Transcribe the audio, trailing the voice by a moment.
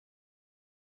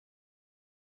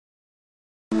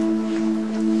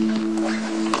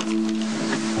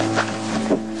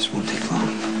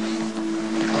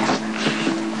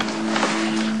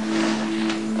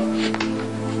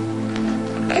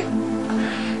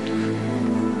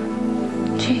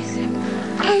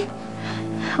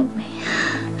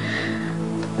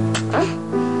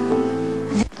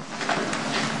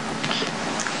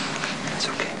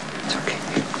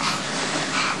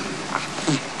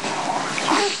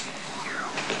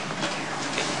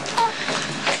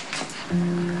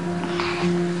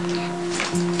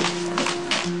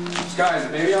Why, is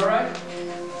the baby all right?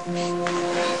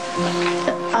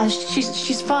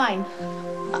 She's fine.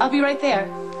 I'll be right there.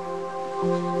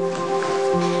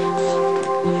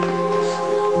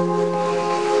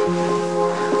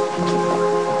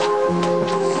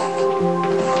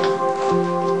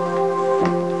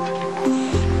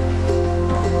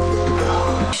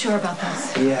 Sure about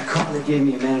this? Yeah, Carly gave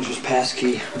me a manager's pass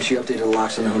key. When she updated the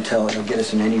locks in the hotel, it'll get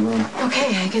us in any room.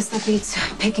 Okay, I guess that beats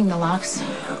picking the locks.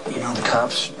 You know, the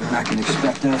cops are not going to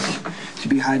expect us to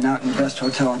be hiding out in the best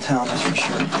hotel in town, that's for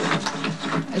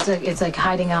sure. It's like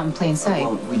hiding out in plain sight.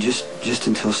 Well, we just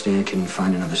until Stan can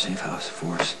find another safe house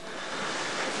for us.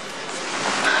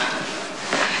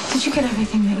 Did you get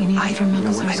everything that you needed from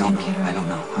Uncle Sar's computer? I don't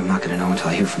know. I'm not going to know until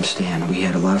I hear from Stan. We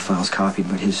had a lot of files copied,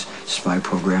 but his spy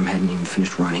program hadn't even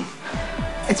finished running.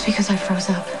 It's because I froze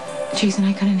up. Jason,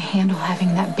 I couldn't handle having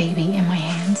that baby in my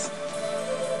hands.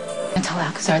 And tell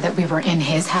Alcazar that we were in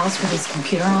his house with his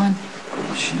computer on.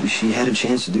 She had a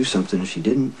chance to do something and she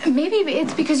didn't. Maybe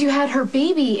it's because you had her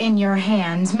baby in your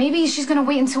hands. Maybe she's going to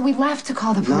wait until we left to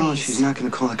call the police. No, she's not going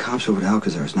to call the cops over to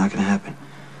Alcazar. It's not going to happen.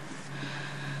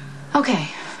 Okay.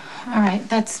 All right,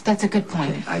 that's a good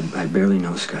point. Okay, I barely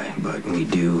know Sky, but we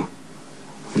do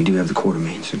have the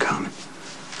Quartermains in common.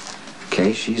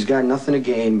 Okay, she's got nothing to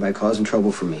gain by causing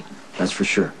trouble for me. That's for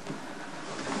sure.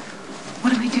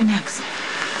 What do we do next?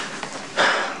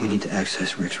 We need to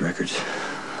access Rick's records.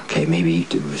 Okay, maybe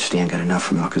Stan got enough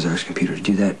from Alcazar's computer to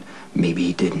do that. Maybe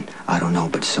he didn't. I don't know,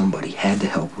 but somebody had to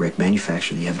help Rick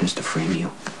manufacture the evidence to frame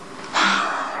you.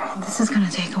 This is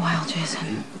gonna take a while,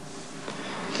 Jason.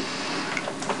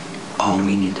 All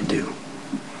we need to do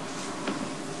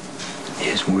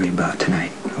is worry about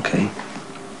tonight, okay?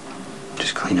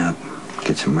 Just clean up,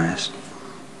 get some rest.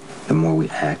 The more we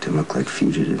act and look like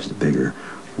fugitives, the bigger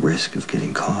risk of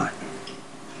getting caught.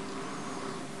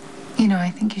 You know, I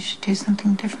think you should do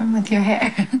something different with your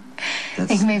hair. I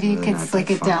think maybe you could slick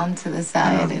it down to the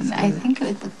side, and I think it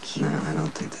would look cute. No, I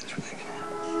don't think that's really gonna happen.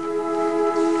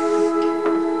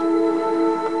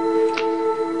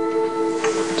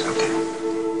 It's okay.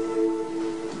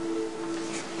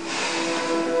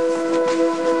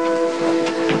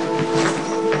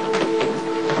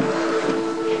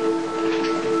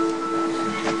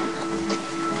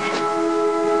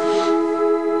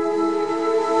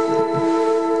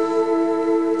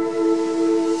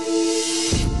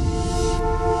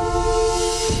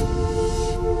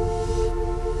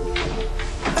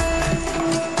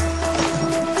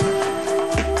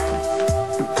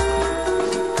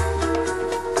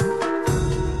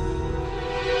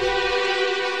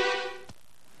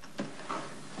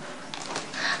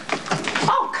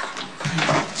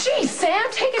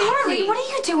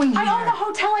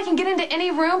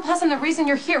 Plus, I'm the reason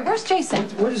you're here. Where's Jason?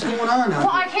 What is going on?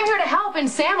 Well, I came here to help, and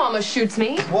Sam almost shoots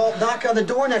me. Well, knock on the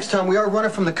door next time. We are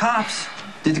running from the cops.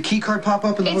 Did the key card pop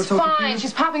up in the hotel computer? It's fine.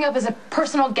 She's popping up as a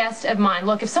personal guest of mine.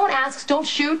 Look, if someone asks, don't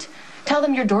shoot. Tell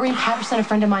them you're Doreen Patterson, a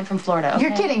friend of mine from Florida. Okay?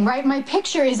 You're kidding, right? My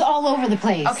picture is all over the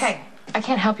place. Okay. I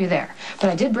can't help you there. But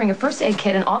I did bring a first aid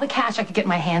kit and all the cash I could get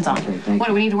my hands on. Okay, thank what,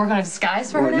 you. do we need to work on a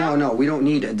disguise for her now? No, we don't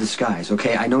need a disguise,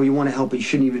 okay? I know you want to help, but you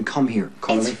shouldn't even come here,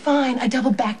 Carly. It's fine. I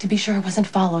doubled back to be sure I wasn't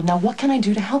followed. Now, what can I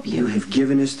do to help you? You have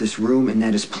given us this room, and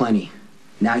that is plenty.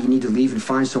 Now you need to leave and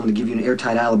find someone to give you an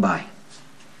airtight alibi.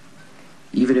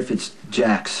 Even if it's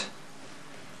Jack's.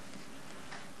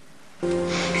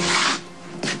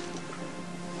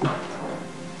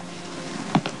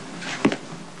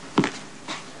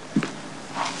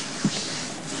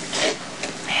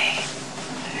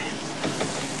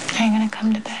 Are you gonna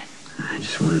come to bed? I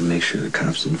just wanted to make sure the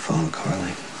cops didn't follow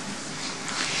Carly.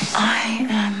 I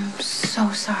am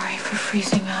so sorry for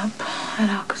freezing up at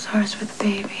Alcazar's with the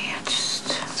baby.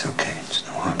 It's okay. It's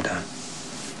no harm done.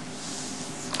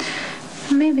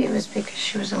 Maybe it was because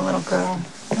she was a little girl.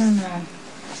 I don't know.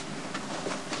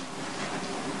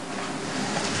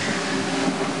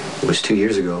 It was 2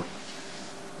 years ago.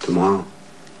 Tomorrow.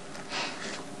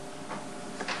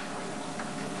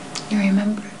 You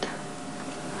remembered?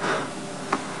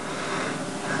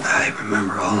 I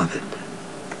remember all of it.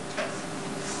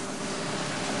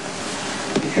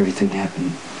 Everything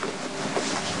happened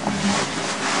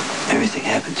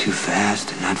too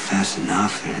fast and not fast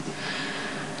enough. And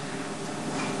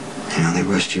you know, they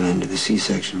rushed you into the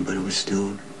C-section, but it was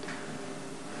still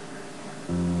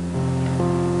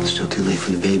too late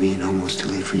for the baby and almost too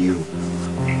late for you.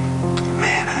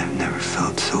 Man, I've never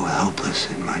felt so helpless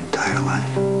in my entire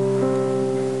life.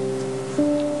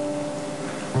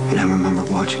 And I remember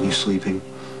watching you sleeping.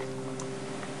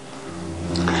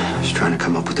 I was trying to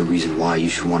come up with a reason why you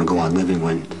should want to go on living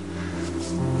when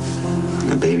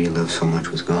the baby you loved so much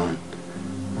was gone.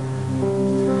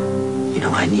 You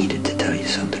know, I needed to tell you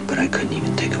something, but I couldn't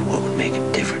even think of what would make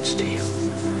a difference to you.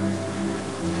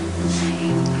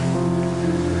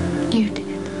 You did.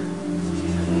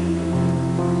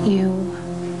 You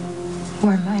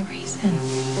were my reason.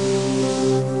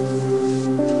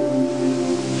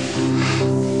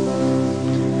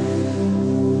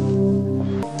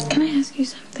 Can I ask you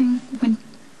something?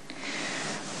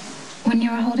 When you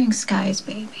were holding Sky's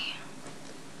baby,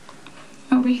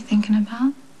 what were you thinking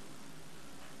about?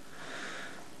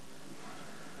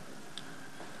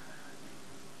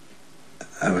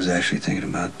 I was actually thinking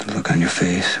about the look on your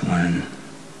face when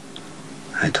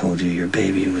I told you your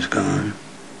baby was gone.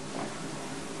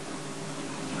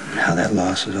 And how that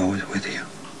loss was always with you.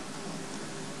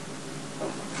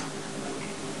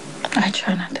 I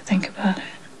try not to think about it.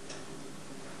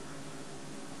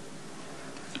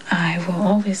 I will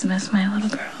always miss my little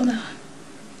girl, though.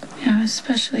 You know,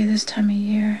 especially this time of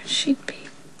year. She'd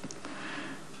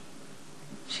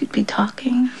be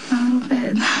talking a little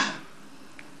bit.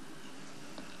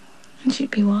 And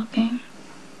she'd be walking.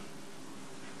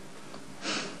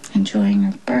 Enjoying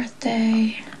her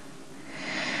birthday.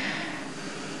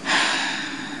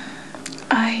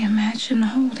 I imagine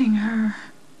holding her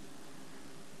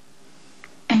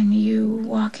and you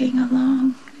walking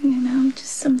along, you know,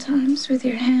 just sometimes with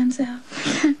your hands out.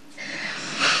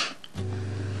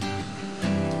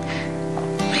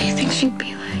 What do you think she'd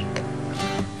be like?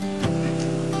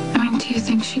 I mean, do you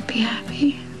think she'd be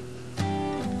happy?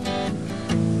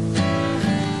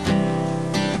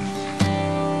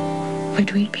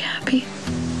 Would we be happy?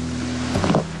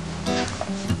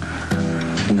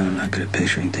 You know, I'm not good at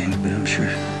picturing things, but I'm sure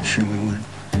we would.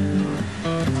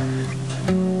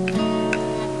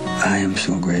 I am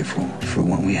so grateful for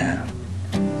what we have.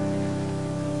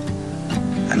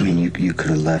 I mean, you could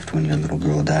have left when your little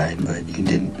girl died, but you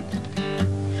didn't.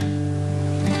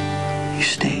 You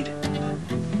stayed.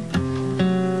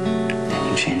 And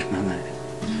you changed my life.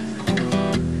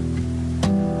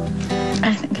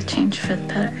 I think it changed for the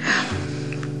better.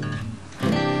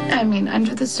 I mean,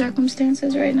 under the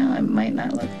circumstances right now, it might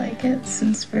not look like it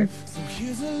since we're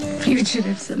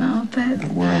fugitives and all, but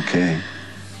We're okay.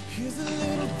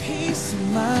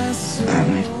 Aren't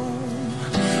we?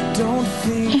 Don't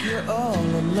think you're all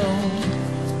alone.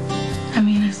 I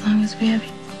mean, as long as we have,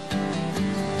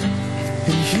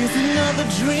 And here's another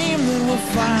dream that we'll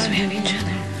as long as we find. have each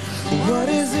other. What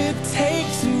does it take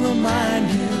to remind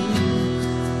you?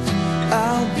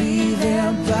 I'll be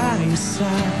there by your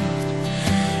side.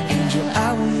 Angel,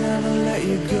 I will never let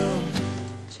you go.